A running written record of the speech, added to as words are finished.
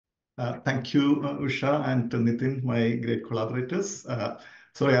Thank you, Usha and Nitin, my great collaborators.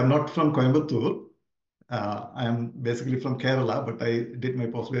 Sorry, I'm not from Coimbatore. I'm basically from Kerala, but I did my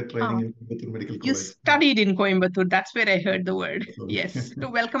postgrad training in Coimbatore Medical You College. studied in Coimbatore. That's where I heard the word. Sorry. Yes. So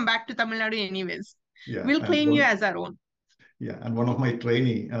welcome back to Tamil Nadu anyways. Yeah, We'll claim you as our own. Yeah, and one of my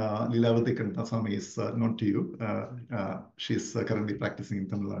trainee, Lilavati Kantasamy, is known to you. She's currently practicing in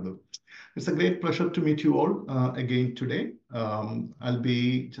Tamil Nadu. It's a great pleasure to meet you all again today. I'll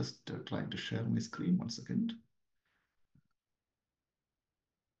be just trying to share my screen. One second.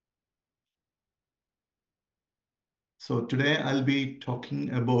 So today I'll be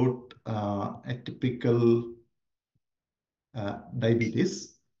talking about atypical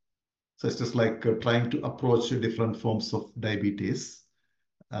diabetes. So it's just like trying to approach different forms of diabetes.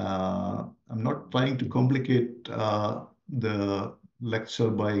 I'm not trying to complicate the lecture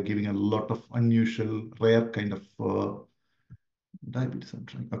by giving a lot of unusual, rare kind of diabetes. I'm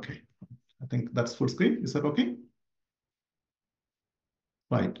trying. Okay, I think that's full screen. Is that okay?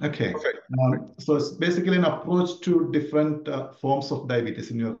 Right. Okay. So it's basically an approach to different forms of diabetes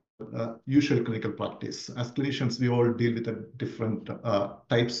in your usual clinical practice. As clinicians, we all deal with different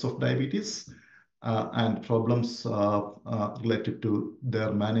types of diabetes and problems related to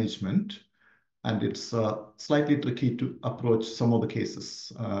their management. And it's slightly tricky to approach some of the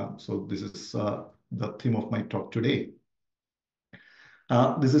cases. So this is the theme of my talk today.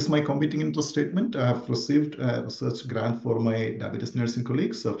 This is my competing interest statement. I have received a research grant for my diabetes nursing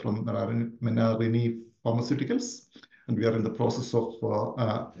colleagues from Menarini Pharmaceuticals. And we are in the process of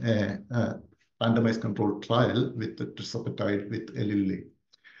a randomized controlled trial with the tirzepatide with Eli Lilly.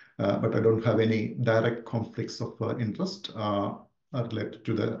 But I don't have any direct conflicts of interest related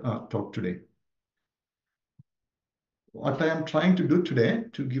to the talk today. What I am trying to do today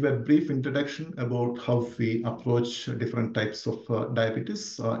to give a brief introduction about how we approach different types of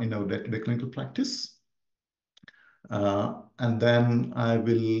diabetes in our day-to-day clinical practice. And then I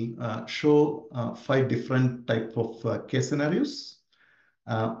will show 5 different types of case scenarios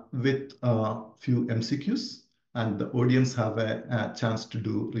with a few MCQs, and the audience have a chance to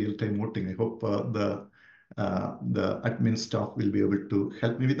do real-time voting. I hope the admin staff will be able to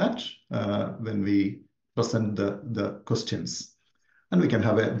help me with that when we present the questions. And we can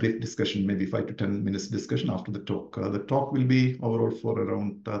have a brief discussion, maybe 5 to 10 minutes discussion after the talk. The talk will be overall for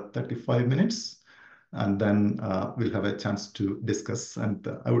around 35 minutes. And then we'll have a chance to discuss. And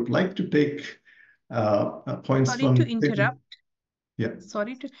I would like to take points from... Sorry to interrupt. Yeah.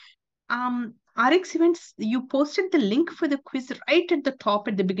 Sorry to... RX Events, you posted the link for the quiz right at the top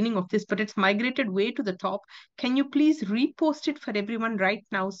at the beginning of this, but it's migrated way to the top. Can you please repost it for everyone right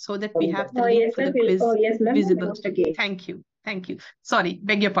now so that we have the link for the quiz visible? Thank you. Thank you. Sorry,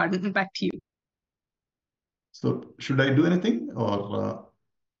 beg your pardon. Back to you. So should I do anything or...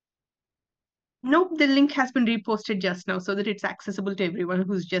 Nope, the link has been reposted just now so that it's accessible to everyone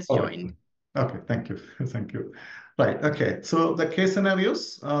who's just joined. Okay, thank you. Thank you. Right, okay. So the case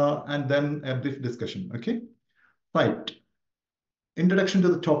scenarios and then a brief discussion, okay? Right. Introduction to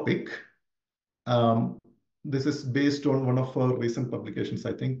the topic. This is based on one of our recent publications.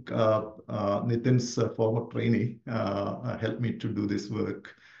 I think Nitin's former trainee helped me to do this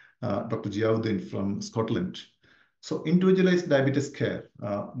work, Dr. Giaudin from Scotland. So individualized diabetes care,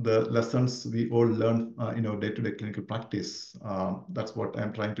 the lessons we all learn in our day-to-day clinical practice, that's what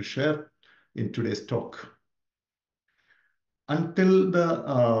I'm trying to share in today's talk. Until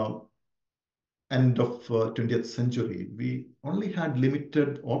the end of 20th century, we only had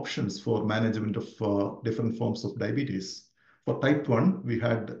limited options for management of different forms of diabetes. For type 1, we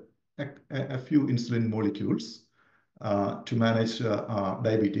had a few insulin molecules to manage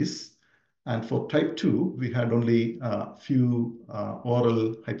diabetes. And for type 2, we had only a few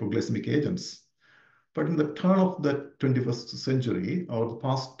oral hypoglycemic agents. But in the turn of the 21st century, or the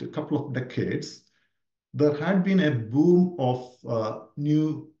past couple of decades, there had been a boom of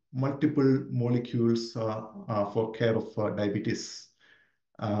new multiple molecules for care of diabetes.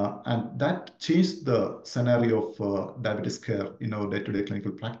 And that changed the scenario of diabetes care in our day-to-day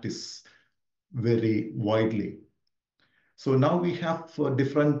clinical practice very widely. So now we have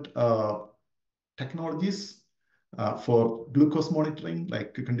different technologies for glucose monitoring,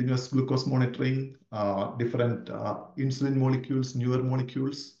 like continuous glucose monitoring, different insulin molecules, newer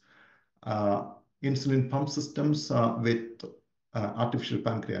molecules, insulin pump systems with artificial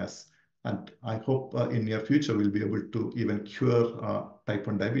pancreas. And I hope in near future, we'll be able to even cure type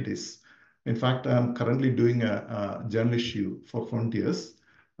 1 diabetes. In fact, I'm currently doing a journal issue for Frontiers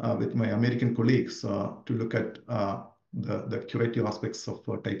with my American colleagues to look at the curative aspects of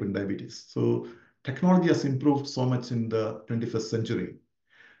type 1 diabetes. So technology has improved so much in the 21st century.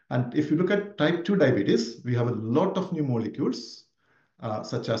 And if you look at type 2 diabetes, we have a lot of new molecules,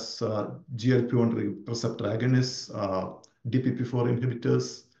 such as GLP-1 receptor agonists, DPP-4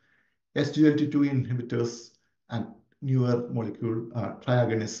 inhibitors, SGLT2 inhibitors, and newer molecule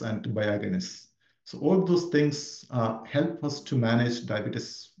triagonists and biagonists. So all those things help us to manage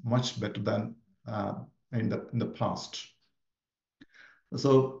diabetes much better than in the past.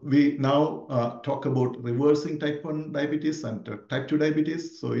 So we now talk about reversing type 1 diabetes and type 2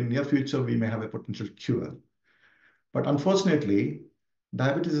 diabetes. So in near future, we may have a potential cure. But unfortunately,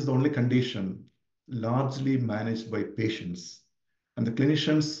 diabetes is the only condition largely managed by patients. And the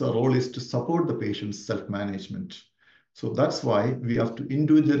clinician's role is to support the patient's self-management. So that's why we have to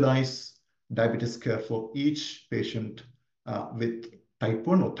individualize diabetes care for each patient with type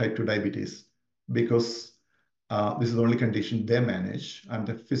 1 or type 2 diabetes, because this is the only condition they manage, and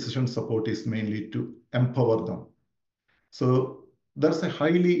the physician support is mainly to empower them. So there's a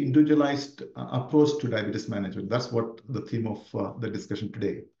highly individualized approach to diabetes management. That's what the theme of the discussion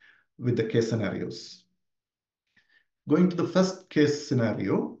today, with the case scenarios. Going to the first case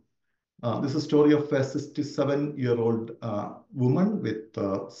scenario, this is a story of a 67-year-old woman with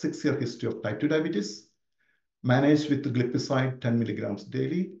a 6-year history of type 2 diabetes, managed with glipizide 10 milligrams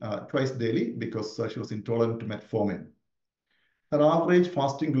daily, twice daily, because she was intolerant to metformin. Her average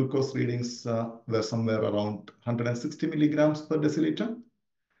fasting glucose readings were somewhere around 160 milligrams per deciliter,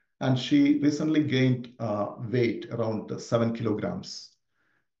 and she recently gained weight around 7 kilograms.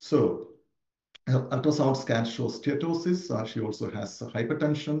 So her ultrasound scan shows steatosis. She also has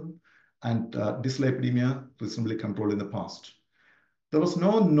hypertension and dyslipidemia, reasonably controlled in the past. There was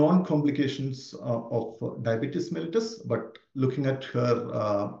no known complications of diabetes mellitus, but looking at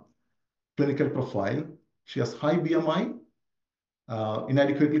her clinical profile, she has high BMI,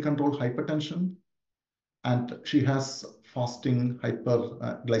 inadequately controlled hypertension, and she has fasting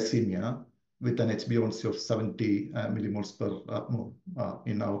hyperglycemia with an HbA1c of 70 millimoles per mole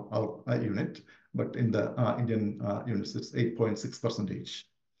in our unit, but in the Indian units, it's 8.6%.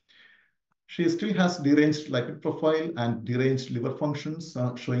 She still has deranged lipid profile and deranged liver functions,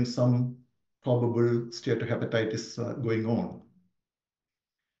 showing some probable steatohepatitis going on.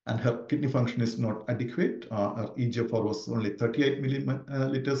 And her kidney function is not adequate. Her eGFR was only 38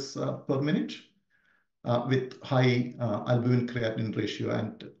 milliliters per minute, with high albumin creatinine ratio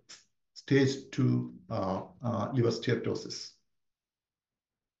and stage 2 liver steatosis.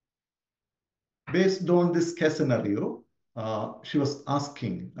 Based on this case scenario, she was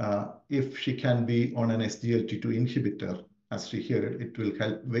asking if she can be on an SGLT2 inhibitor. As she heard, it will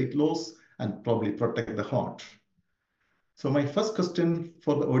help weight loss and probably protect the heart. So my first question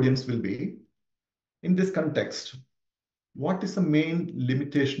for the audience will be, in this context, what is the main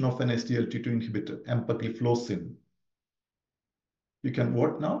limitation of an SGLT2 inhibitor, empagliflozin? You can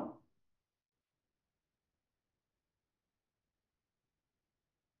vote now.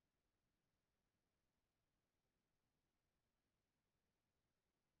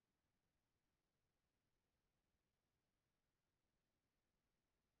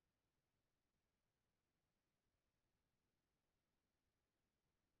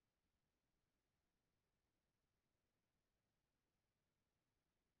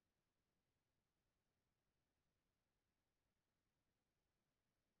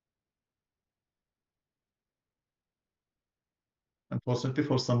 Unfortunately,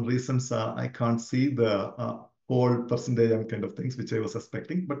 for some reasons, I can't see the whole percentage and kind of things, which I was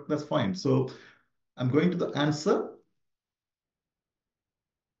expecting, but that's fine. So I'm going to the answer.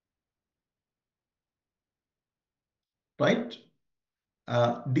 Right?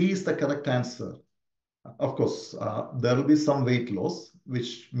 D is the correct answer. Of course, there will be some weight loss,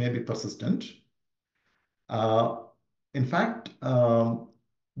 which may be persistent. In fact,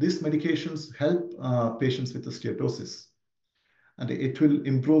 these medications help patients with the steatosis, and it will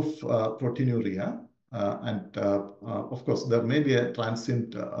improve proteinuria. And of course, there may be a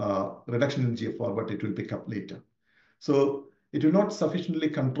transient reduction in GFR, but it will pick up later. So it will not sufficiently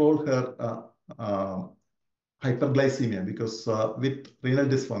control her hyperglycemia, because with renal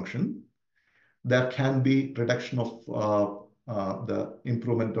dysfunction, there can be reduction of the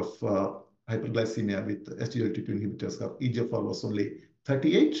improvement of hyperglycemia with SGLT2 inhibitors. Her eGFR was only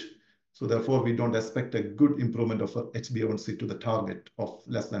 38. So therefore, we don't expect a good improvement of HbA1c to the target of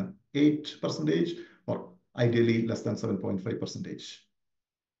less than 8%, or ideally less than 7.5%.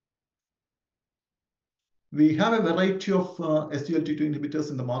 We have a variety of SGLT2 inhibitors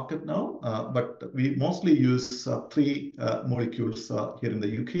in the market now, but we mostly use 3 molecules here in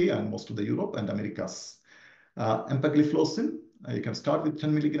the UK and most of the Europe and Americas. Empagliflozin, you can start with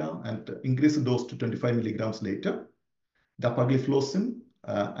 10 milligram and increase the dose to 25 milligrams later. Dapagliflozin,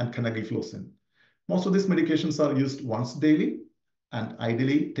 and canagliflozin. Most of these medications are used once daily and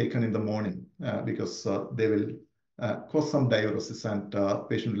ideally taken in the morning because they will cause some diuresis, and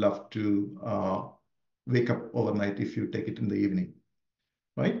patient will have to wake up overnight if you take it in the evening,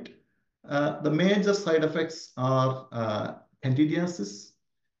 right? The major side effects are candidiasis.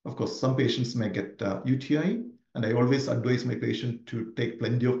 Of course, some patients may get UTI, and I always advise my patient to take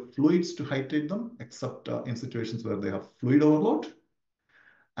plenty of fluids to hydrate them, except in situations where they have fluid overload,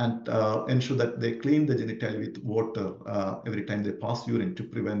 and ensure that they clean the genitalia with water every time they pass urine to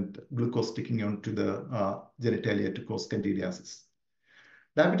prevent glucose sticking onto the genitalia to cause candidiasis.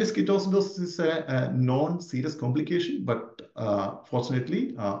 Diabetes ketoacidosis is a non-serious complication, but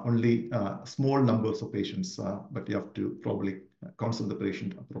fortunately, only small numbers of patients, but you have to probably counsel the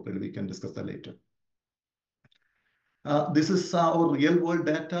patient appropriately. We can discuss that later. This is our real-world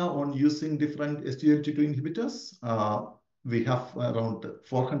data on using different SGLT2 inhibitors. We have around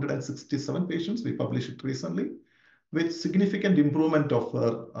 467 patients. We published it recently with significant improvement of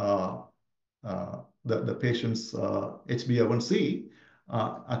the patient's HbA1c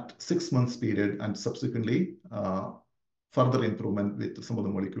at 6 months period, and subsequently further improvement with some of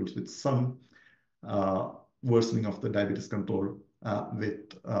the molecules with some worsening of the diabetes control with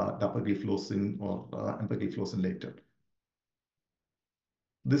dapagliflozin or empagliflozin later.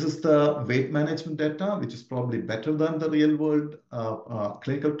 This is the weight management data, which is probably better than the real world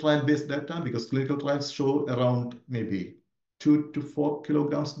clinical trial based data, because clinical trials show around maybe 2 to 4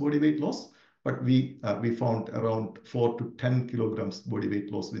 kilograms body weight loss, but we found around 4 to 10 kilograms body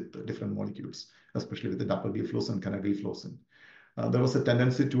weight loss with different molecules, especially with the dapagliflozin and canagliflozin. There was a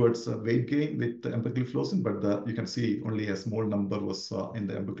tendency towards weight gain with the empagliflozin, but you can see only a small number was in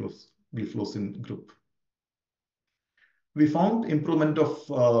the empagliflozin group. We found improvement of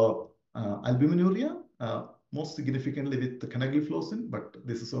albuminuria, most significantly with the canagliflozin, but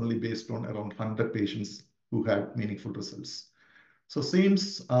this is only based on around 100 patients who had meaningful results. So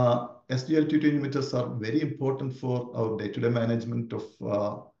seems SGLT2 inhibitors are very important for our day-to-day management of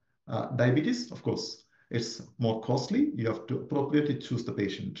diabetes. Of course, it's more costly. You have to appropriately choose the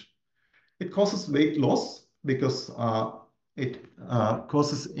patient. It causes weight loss because it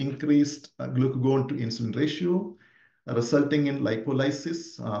causes increased glucagon to insulin ratio, resulting in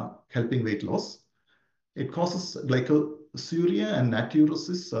lipolysis, helping weight loss. It causes glycosuria and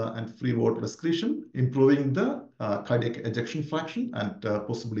natriuresis and free water excretion, improving the cardiac ejection fraction and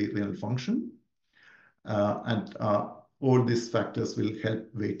possibly renal function. And all these factors will help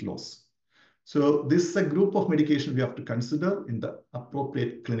weight loss. So this is a group of medication we have to consider in the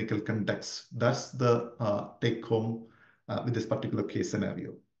appropriate clinical context. That's the take home with this particular case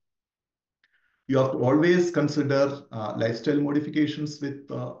scenario. You have to always consider lifestyle modifications with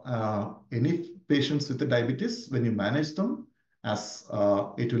any patients with the diabetes when you manage them, as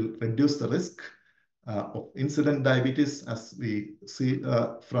it will reduce the risk of incident diabetes, as we see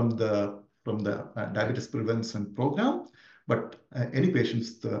from the diabetes prevention program. But any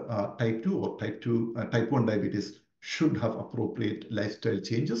patients with type 2 or type 1 diabetes should have appropriate lifestyle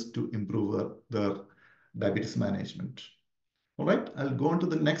changes to improve their diabetes management. All right, I'll go on to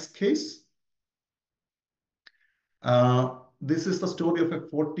the next case. This is the story of a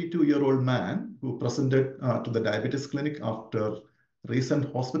 42-year-old man who presented to the diabetes clinic after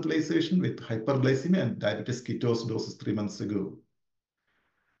recent hospitalization with hyperglycemia and diabetes ketoacidosis 3 months ago.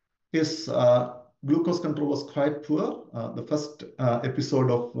 His glucose control was quite poor. The first episode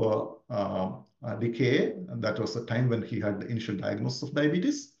of decay, and that was the time when he had the initial diagnosis of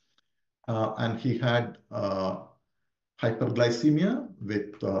diabetes, and he had hyperglycemia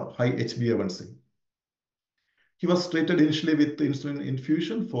with high HbA1c. He was treated initially with insulin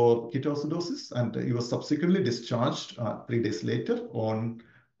infusion for ketoacidosis, and he was subsequently discharged 3 days later on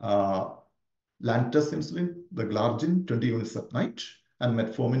Lantus insulin, the Glargine 20 units at night, and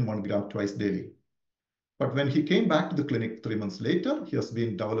metformin 1 gram twice daily. But when he came back to the clinic 3 months later, he has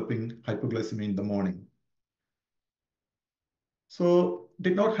been developing hypoglycemia in the morning. So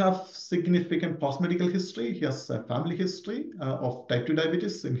did not have significant past medical history. He has a family history of type 2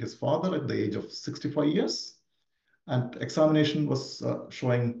 diabetes in his father at the age of 65 years. And examination was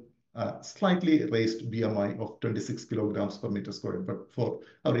showing slightly raised BMI of 26 kilograms per meter squared. But for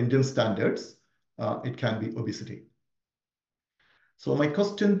our Indian standards, it can be obesity. So my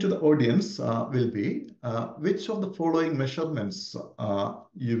question to the audience will be, which of the following measurements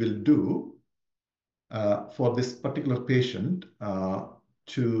you will do for this particular patient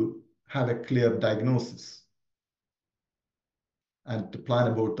to have a clear diagnosis and to plan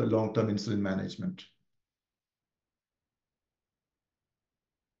about the long-term insulin management?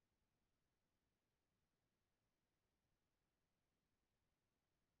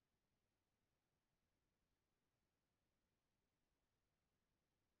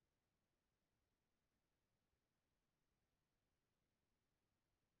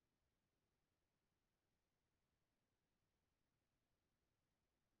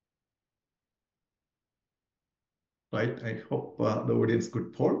 right? I hope the audience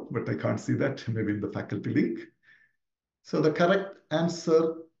could poll, but I can't see that, maybe in the faculty link. So the correct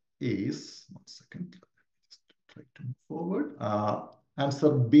answer is, 1 second, just try to move forward.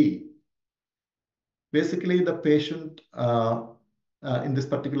 Answer B. Basically, the patient in this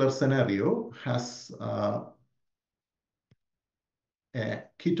particular scenario has a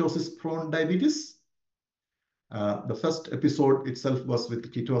ketosis-prone diabetes. The first episode itself was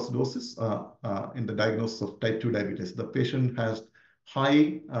with ketoacidosis in the diagnosis of type 2 diabetes. The patient has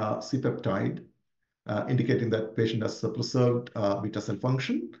high C-peptide, indicating that patient has preserved beta cell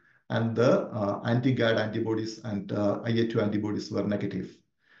function, and the anti-GAD antibodies and IA2 antibodies were negative.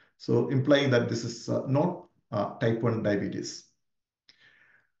 So implying that this is not type 1 diabetes.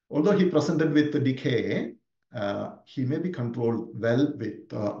 Although he presented with the DKA, he may be controlled well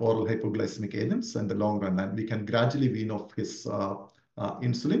with oral hypoglycemic agents in the long run, and we can gradually wean off his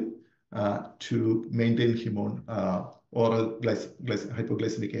insulin to maintain him on oral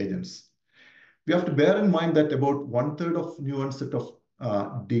hypoglycemic agents. We have to bear in mind that about 1/3 of new onset of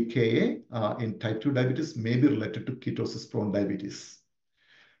DKA in type 2 diabetes may be related to ketosis-prone diabetes.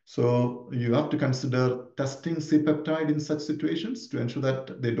 So you have to consider testing C-peptide in such situations to ensure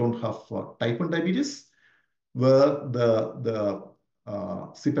that they don't have type 1 diabetes, where the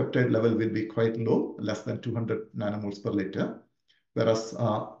C-peptide level will be quite low, less than 200 nanomoles per liter. Whereas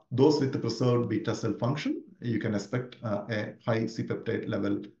those with the preserved beta cell function, you can expect a high C-peptide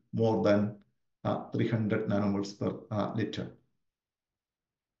level more than 300 nanomoles per liter.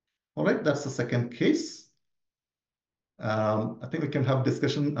 All right, that's the second case. I think we can have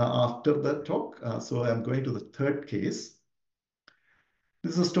discussion after the talk. So I'm going to the third case.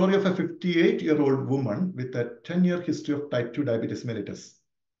 This is a story of a 58-year-old woman with a 10-year history of type 2 diabetes mellitus,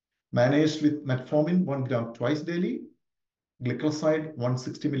 managed with metformin 1 gram twice daily, glycoside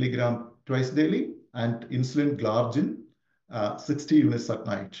 160 milligram twice daily, and insulin glargine 60 units at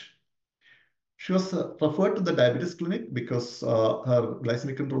night. She was referred to the diabetes clinic because her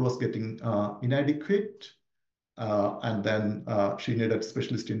glycemic control was getting inadequate. And then she needed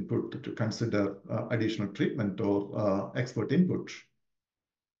specialist input to consider additional treatment or expert input.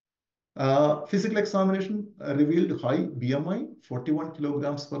 Physical examination revealed high BMI, 41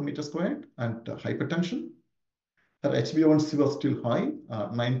 kilograms per meter squared, and hypertension. Her HbA1c was still high,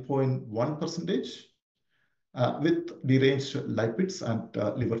 9.1%, with deranged lipids and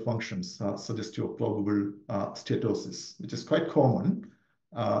liver functions, suggestive of probable steatosis, which is quite common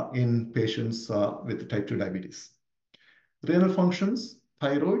in patients with type 2 diabetes. Renal functions,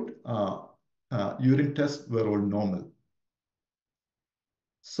 thyroid, urine tests were all normal.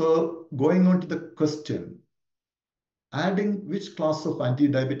 So going on to the question, adding which class of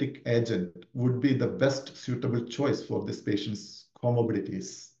anti-diabetic agent would be the best suitable choice for this patient's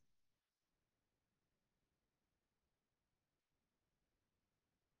comorbidities?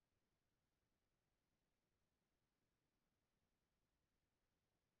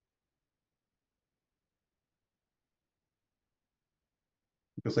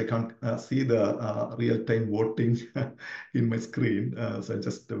 Because I can't see the real-time voting in my screen. So I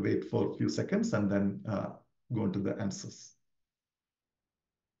just wait for a few seconds and then go into the answers.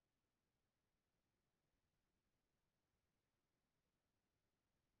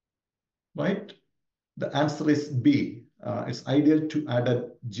 Right? The answer is B. It's ideal to add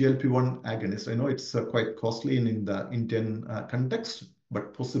a GLP-1 agonist. I know it's quite costly in the Indian context,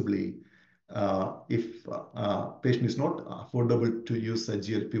 but possibly if patient is not affordable to use a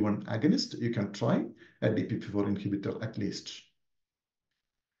GLP-1 agonist, you can try a DPP-4 inhibitor at least.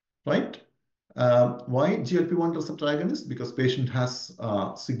 Right? Why GLP-1 receptor agonist? Because patient has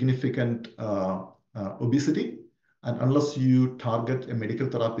significant obesity, and unless you target a medical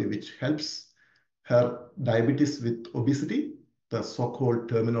therapy which helps her diabetes with obesity, the so-called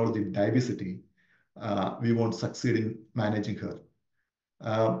terminology diabesity, we won't succeed in managing her.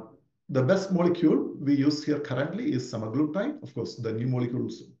 The best molecule we use here currently is semaglutide. Of course, the new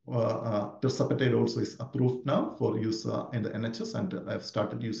molecules, tirzepatide also is approved now for use in the NHS, and I've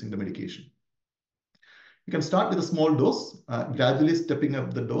started using the medication. You can start with a small dose, gradually stepping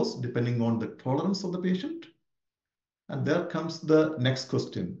up the dose depending on the tolerance of the patient. And there comes the next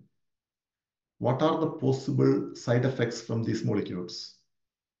question. What are the possible side effects from these molecules?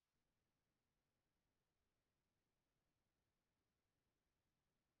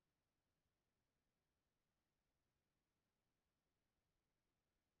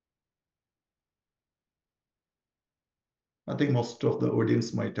 I think most of the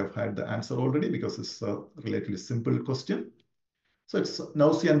audience might have had the answer already because it's a relatively simple question. So it's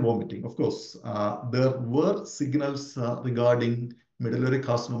nausea and vomiting. Of course, there were signals regarding medullary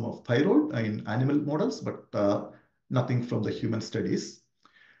carcinoma of thyroid in animal models, but nothing from the human studies.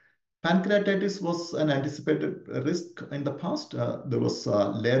 Pancreatitis was an anticipated risk in the past. There was a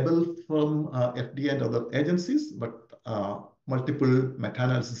label from FDA and other agencies, but multiple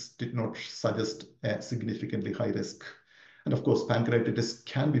meta-analysis did not suggest a significantly high risk. And of course, pancreatitis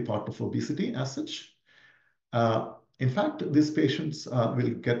can be part of obesity as such. In fact, these patients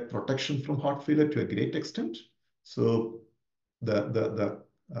will get protection from heart failure to a great extent. So the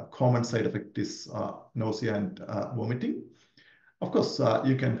common side effect is nausea and vomiting. Of course,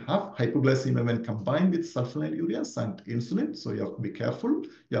 you can have hypoglycemia when combined with sulfonylureas and insulin. So you have to be careful.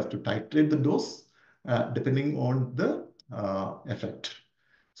 You have to titrate the dose depending on the effect.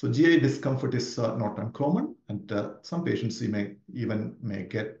 So GI discomfort is not uncommon, and some patients may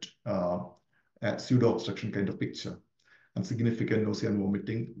get a pseudo obstruction kind of picture, and significant nausea and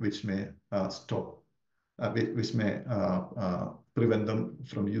vomiting, which may which may prevent them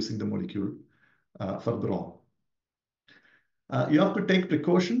from using the molecule further on. You have to take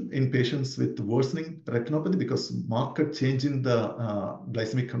precaution in patients with worsening retinopathy because marked change in the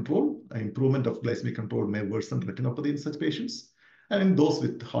glycemic control, improvement of glycemic control may worsen retinopathy in such patients. And in those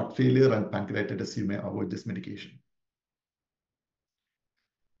with heart failure and pancreatitis, you may avoid this medication.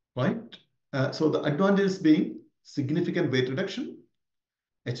 Right? So the advantages being significant weight reduction,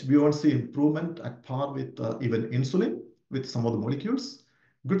 HbA1c improvement at par with even insulin with some of the molecules,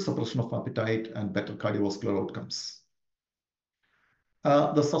 good suppression of appetite, and better cardiovascular outcomes.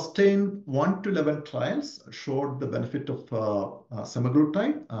 The sustained 1 to 11 trials showed the benefit of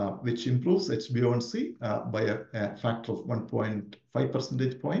semaglutide, which improves HbA1c by a factor of 1.5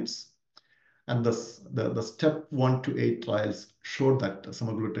 percentage points. And the step 1 to 8 trials showed that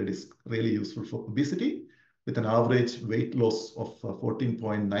semaglutide is really useful for obesity with an average weight loss of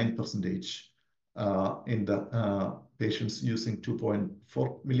 14.9% in the patients using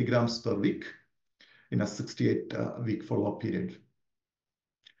 2.4 milligrams per week in a 68-week follow-up period.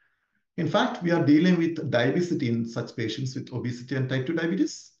 In fact, we are dealing with diabetes in such patients with obesity and type 2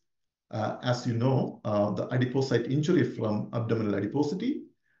 diabetes. As you know, the adipocyte injury from abdominal adiposity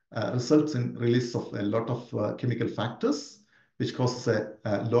results in release of a lot of chemical factors, which causes a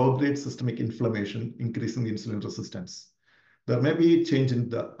low-grade systemic inflammation, increasing the insulin resistance. There may be change in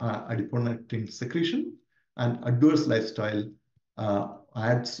the adiponectin secretion, and adverse lifestyle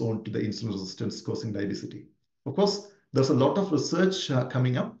adds on to the insulin resistance, causing diabetes. Of course, there's a lot of research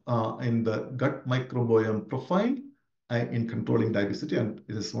coming up in the gut microbiome profile in controlling diabetes, and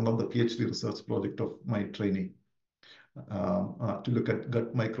it is one of the PhD research project of my trainee to look at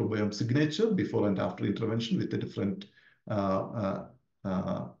gut microbiome signature before and after intervention with the different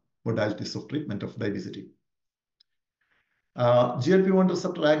modalities of treatment of diabetes. GLP-1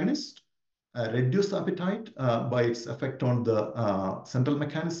 receptor agonist reduce appetite by its effect on the central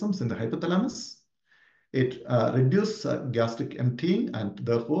mechanisms in the hypothalamus. It reduces gastric emptying and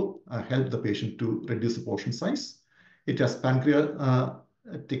therefore help the patient to reduce the portion size. It has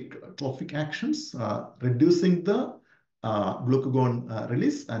pancreatic trophic actions, reducing the glucagon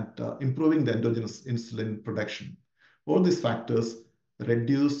release and improving the endogenous insulin production. All these factors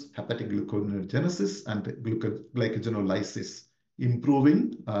reduce hepatic gluconeogenesis and glycogenolysis,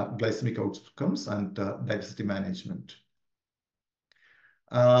 improving glycemic outcomes and diabetes management.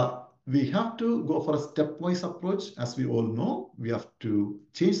 We have to go for a stepwise approach. As we all know, we have to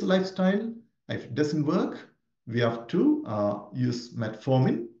change the lifestyle. If it doesn't work, we have to use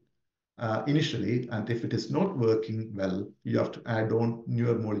metformin initially. And if it is not working well, you have to add on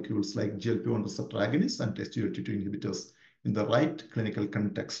newer molecules like GLP-1 receptor agonists and SGLT2 inhibitors in the right clinical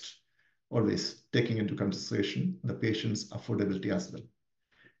context, always taking into consideration the patient's affordability as well.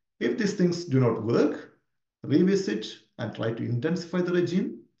 If these things do not work, revisit and try to intensify the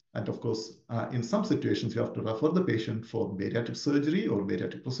regime. And of course, in some situations, you have to refer the patient for bariatric surgery or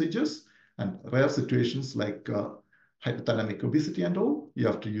bariatric procedures. And rare situations like hypothalamic obesity and all, you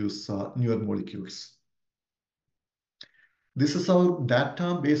have to use newer molecules. This is our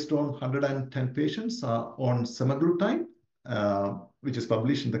data based on 110 patients on semaglutide, which is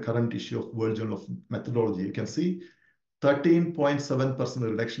published in the current issue of World Journal of Methodology. You can see 13.7%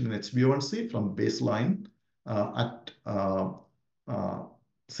 reduction in HbA1c from baseline at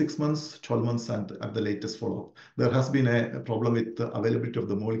 6 months, 12 months, and at the latest follow-up. There has been a problem with the availability of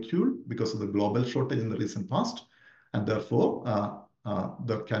the molecule because of the global shortage in the recent past, and therefore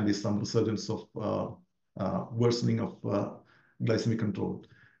there can be some resurgence of worsening of glycemic control.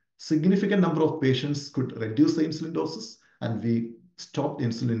 Significant number of patients could reduce the insulin doses, and we stopped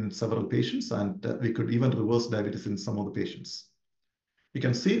insulin in several patients, and we could even reverse diabetes in some of the patients. You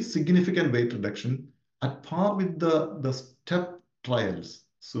can see significant weight reduction at par with the STEP trials.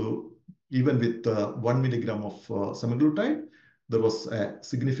 So even with 1 milligram of semaglutide, there was a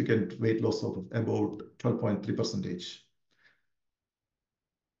significant weight loss of about 12.3%.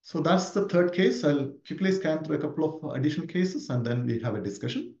 So that's the third case. I'll quickly scan through a couple of additional cases and then we have a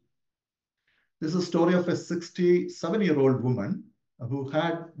discussion. This is a story of a 67-year-old woman who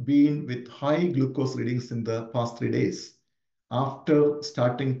had been with high glucose readings in the past 3 days after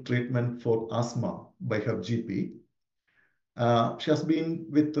starting treatment for asthma by her GP. She has been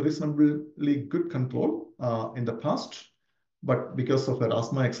with reasonably good control in the past, but because of her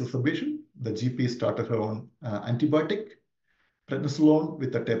asthma exacerbation, the GP started her on antibiotic, prednisolone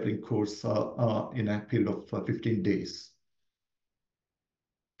with a tapering course in a period of 15 days.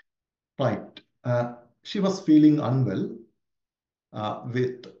 Right. She was feeling unwell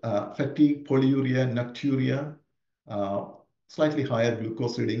with fatigue, polyuria, nocturia, slightly higher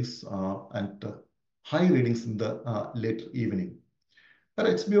glucose readings, and high readings in the late evening. Her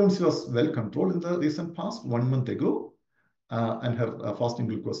HbA1c was well controlled in the recent past, 1 month ago, and her fasting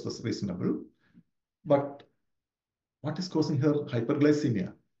glucose was reasonable. But what is causing her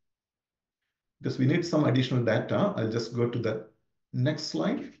hyperglycemia? Because we need some additional data. I'll just go to the next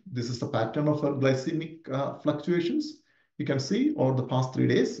slide. This is the pattern of her glycemic fluctuations. You can see over the past 3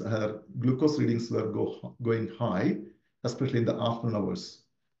 days, her glucose readings were going high, especially in the afternoon hours.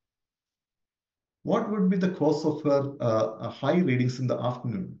 What would be the cause of her high readings in the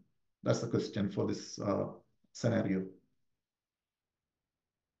afternoon? That's the question for this scenario.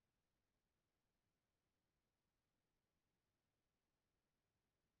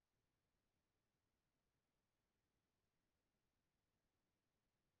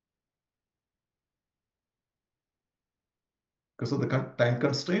 Because of the time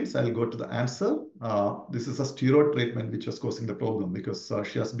constraints, I'll go to the answer. This is a steroid treatment which was causing the problem because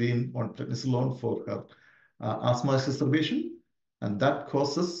she has been on prednisolone for her asthma exacerbation, and that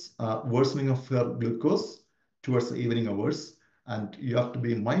causes worsening of her glucose towards the evening hours. And you have to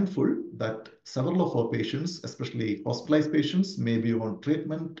be mindful that several of our patients, especially hospitalized patients, may be on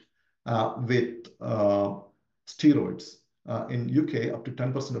treatment with steroids. In UK, up to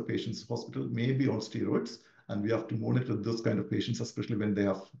 10% of patients in hospital may be on steroids. And we have to monitor those kind of patients, especially when they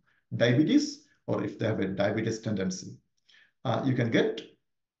have diabetes or if they have a diabetes tendency. You can get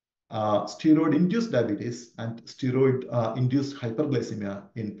steroid-induced diabetes and steroid-induced hyperglycemia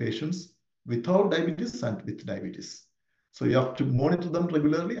in patients without diabetes and with diabetes. So you have to monitor them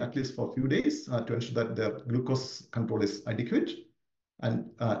regularly, at least for a few days, to ensure that their glucose control is adequate. And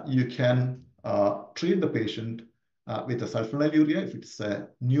you can treat the patient with a sulfonylurea if it's a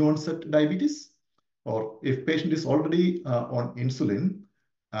new onset diabetes, or if patient is already on insulin,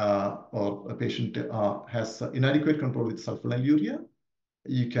 or a patient has inadequate control with sulfonylurea,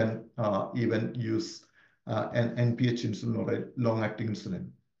 you can even use an NPH insulin or a long-acting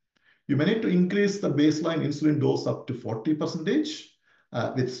insulin. You may need to increase the baseline insulin dose up to 40%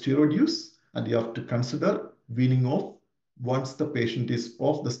 with steroid use, and you have to consider weaning off once the patient is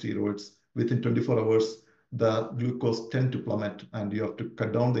off the steroids. Within 24 hours, the glucose tend to plummet, and you have to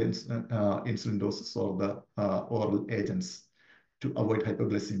cut down the insulin doses or the oral agents to avoid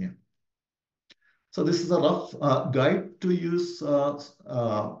hyperglycemia. So this is a rough guide to use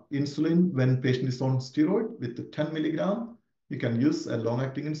insulin when patient is on steroid. With 10 milligram, you can use a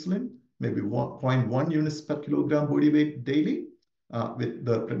long-acting insulin, maybe 0.1 units per kilogram body weight daily with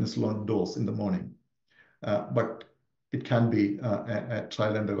the prednisolone dose in the morning. But it can be a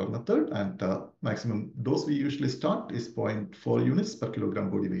trial and error method, and maximum dose we usually start is 0.4 units per kilogram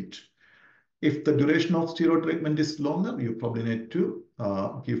body weight. If the duration of steroid treatment is longer, you probably need to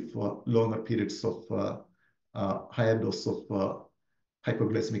give longer periods of higher dose of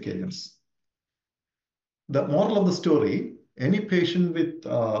hypoglycemic agents. The moral of the story, any patient with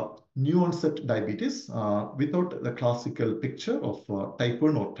new onset diabetes without the classical picture of type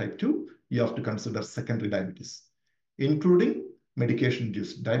 1 or type 2, you have to consider secondary diabetes, including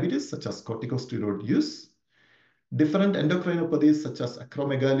medication-induced diabetes such as corticosteroid use, different endocrinopathies such as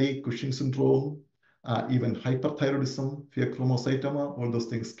acromegaly, Cushing syndrome, even hyperthyroidism, pheochromocytoma. All those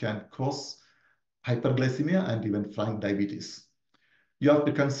things can cause hyperglycemia and even frank diabetes. You have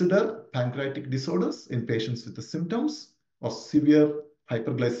to consider pancreatic disorders in patients with the symptoms of severe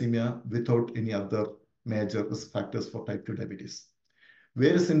hyperglycemia without any other major risk factors for type 2 diabetes.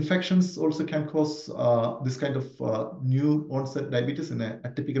 Various infections also can cause this kind of new onset diabetes in an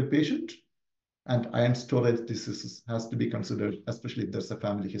atypical patient. And iron storage diseases has to be considered, especially if there's a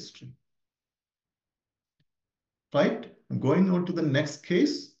family history. Right, going on to the next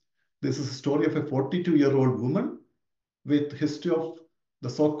case. This is a story of a 42-year-old woman with history of the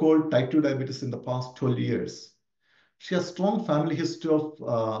so-called type 2 diabetes in the past 12 years. She has strong family history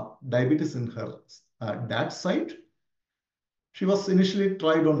of diabetes in her dad's side. She was initially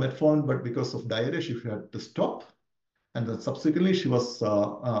tried on metformin, but because of diarrhea, she had to stop. And then subsequently, she was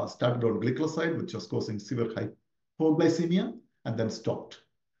started on glycoside, which was causing severe hypoglycemia, and then stopped.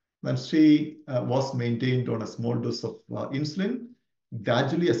 Then she was maintained on a small dose of insulin,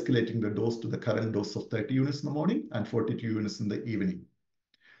 gradually escalating the dose to the current dose of 30 units in the morning and 42 units in the evening.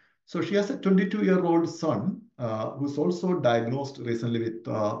 So she has a 22-year-old son who's also diagnosed recently with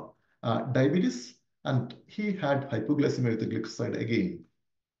diabetes, and he had hypoglycemia with the glycoside again.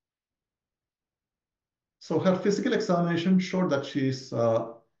 So her physical examination showed that she's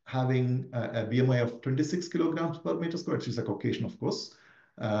having a BMI of 26 kilograms per meter squared. She's a Caucasian, of course,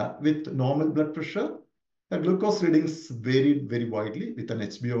 with normal blood pressure. Her glucose readings varied very widely with an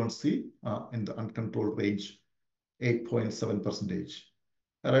HbA1c in the uncontrolled range, 8.7%.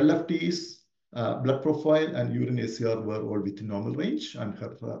 Her LFTs, blood profile, and urine ACR were all within normal range, and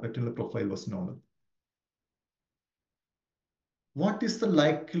her retinal profile was normal. What is the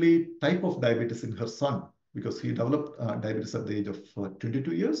likely type of diabetes in her son? Because he developed diabetes at the age of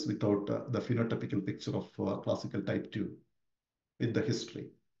 22 years without the phenotypical picture of classical type 2 with the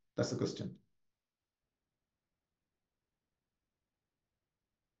history. That's the question.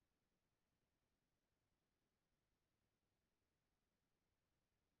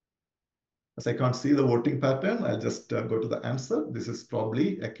 As I can't see the voting pattern, I'll just go to the answer. This is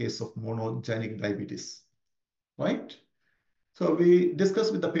probably a case of monogenic diabetes, right? So we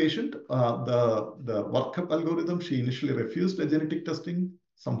discussed with the patient the workup algorithm. She initially refused a genetic testing.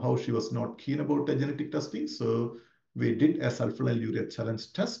 Somehow she was not keen about the genetic testing. So we did a sulfonylurea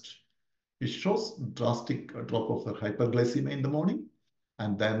challenge test. It shows drastic drop of her hyperglycemia in the morning.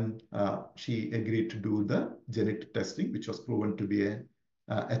 And then she agreed to do the genetic testing, which was proven to be a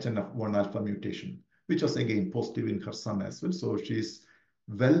HNF1 alpha mutation, which was again positive in her son as well. So she's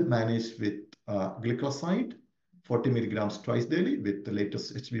well managed with glycoside, 40 milligrams twice daily with the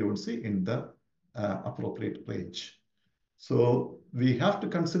latest HbA1c in the appropriate range. So we have to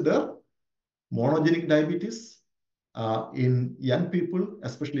consider monogenic diabetes in young people,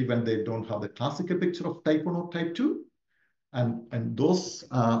 especially when they don't have the classical picture of type 1 or type 2. And those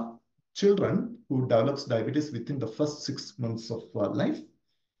children who develops diabetes within the first 6 months of life,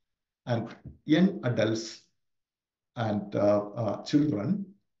 and young adults and children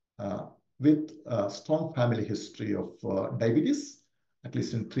with a strong family history of diabetes, at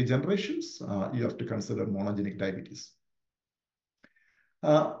least in 3 generations, you have to consider monogenic diabetes.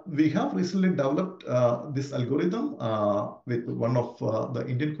 We have recently developed this algorithm with one of the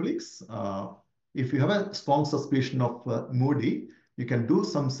Indian colleagues. If you have a strong suspicion of MODY, you can do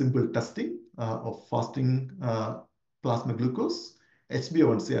some simple testing of fasting plasma glucose,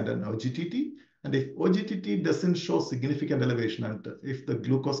 HbA1c, and an OGTT. And if OGTT doesn't show significant elevation, and if the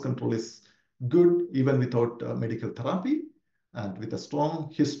glucose control is good, even without medical therapy, and with a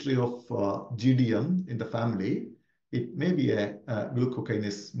strong history of GDM in the family, it may be a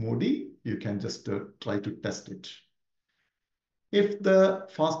glucokinase MODY. You can just try to test it. If the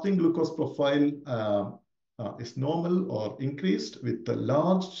fasting glucose profile is normal or increased with the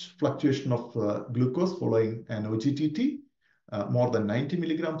large fluctuation of glucose following an OGTT, more than 90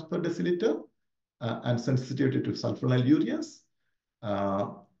 milligrams per deciliter, and sensitivity to sulfonylureas,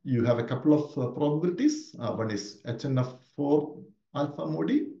 you have a couple of probabilities. One is HNF4 alpha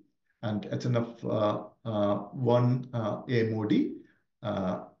MODY and HNF1A MODY.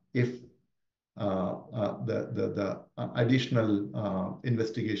 If the additional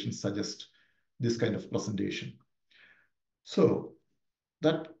investigations suggest this kind of presentation. So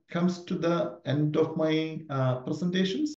that comes to the end of my presentations.